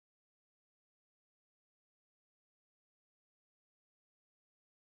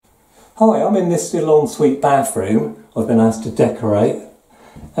Hi, I'm in this little ensuite bathroom I've been asked to decorate,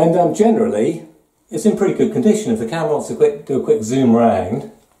 and generally it's in pretty good condition. If the camera wants to do a quick zoom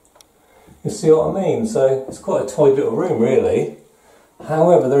around, you'll see what I mean. So it's quite a tidy little room really.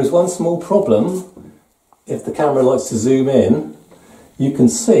 However, there is one small problem. If the camera likes to zoom in, you can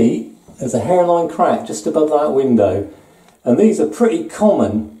see there's a hairline crack just above that window, and these are pretty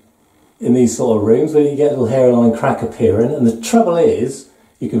common in these sort of rooms where you get a little hairline crack appearing. And the trouble is,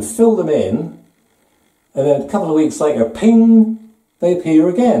 you can fill them in, and then a couple of weeks later, ping, they appear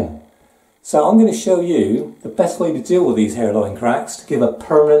again. So I'm going to show you the best way to deal with these hairline cracks to give a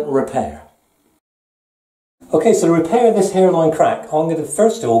permanent repair. Okay, so to repair this hairline crack, I'm going to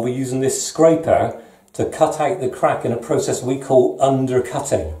first of all be using this scraper to cut out the crack in a process we call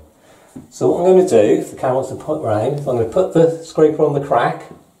undercutting. So what I'm going to do, if the camera wants to put round, I'm going to put the scraper on the crack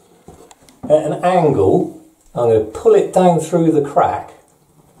at an angle. I'm going to pull it down through the crack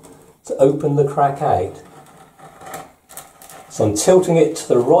to open the crack out. So I'm tilting it to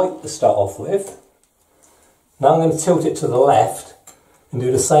the right to start off with. Now I'm going to tilt it to the left and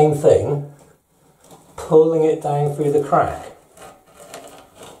do the same thing, pulling it down through the crack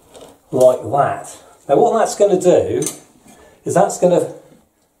like that. Now what that's going to do is that's going to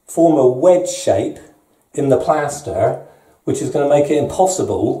form a wedge shape in the plaster, which is going to make it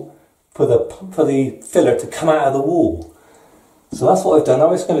impossible for the filler to come out of the wall. So that's what I've done. I'm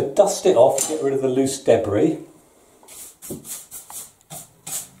just going to dust it off, get rid of the loose debris.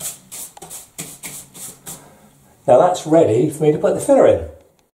 Now that's ready for me to put the filler in.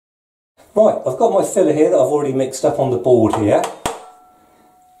 Right, I've got my filler here that I've already mixed up on the board here.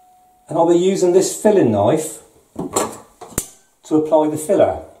 And I'll be using this filling knife to apply the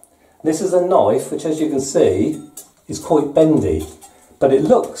filler. This is a knife which, as you can see, is quite bendy, but it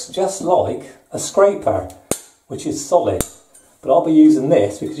looks just like a scraper, which is solid. But I'll be using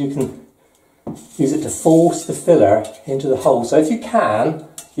this because you can use it to force the filler into the hole. So if you can,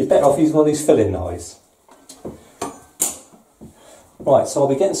 you're better off using one of these filling knives. Right, so I'll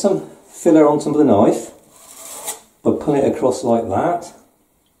be getting some filler onto the knife by pulling it across like that.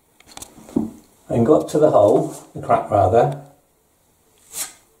 And go up to the hole, the crack rather,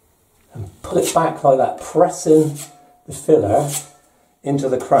 and pull it back like that, pressing the filler into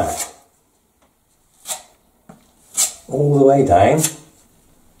the crack. All the way down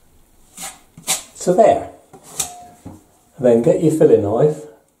to there. And then get your filling knife,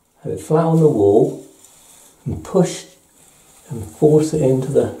 have it flat on the wall, and push and force it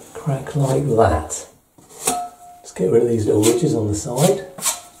into the crack like that. Just get rid of these little ridges on the side,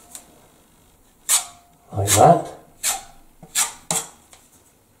 like that.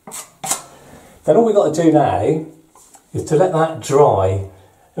 Then all we've got to do now is to let that dry.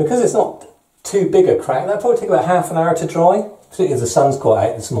 And because it's not too big a crack, that'll probably take about half an hour to dry, particularly as the sun's quite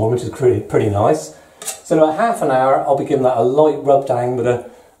out this morning, which is pretty nice. So in about half an hour I'll be giving that a light rub down with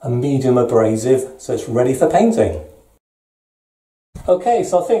a medium abrasive, so it's ready for painting. Okay,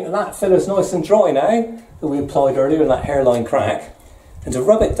 so I think that filler's nice and dry now that we applied earlier in that hairline crack. And to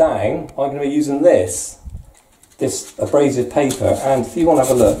rub it down, I'm going to be using this abrasive paper, and if you want to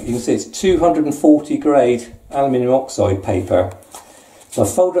have a look, you can see it's 240 grade aluminium oxide paper. So I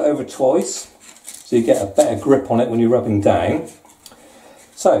fold it over twice so you get a better grip on it when you're rubbing down.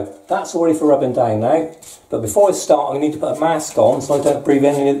 So that's all ready for rubbing down now, but before I start I'm going to need to put a mask on so I don't breathe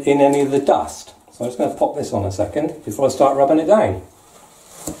in any of the dust. So I'm just going to pop this on a second before I start rubbing it down.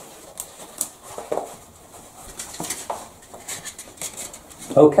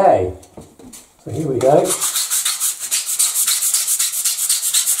 Okay, so here we go.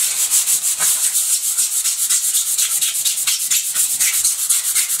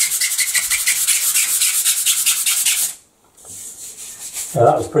 Now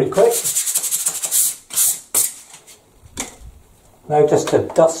that was pretty quick. Now just to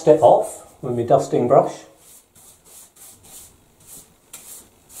dust it off with my dusting brush.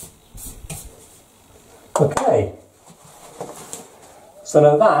 Okay. So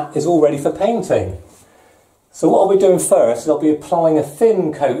now that is all ready for painting. So what I'll be doing first is I'll be applying a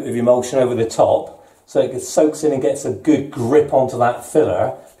thin coat of emulsion over the top so it soaks in and gets a good grip onto that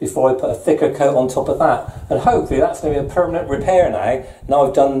filler before I put a thicker coat on top of that. And hopefully that's going to be a permanent repair now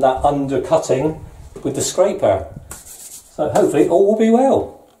I've done that undercutting with the scraper. So hopefully all will be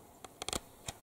well.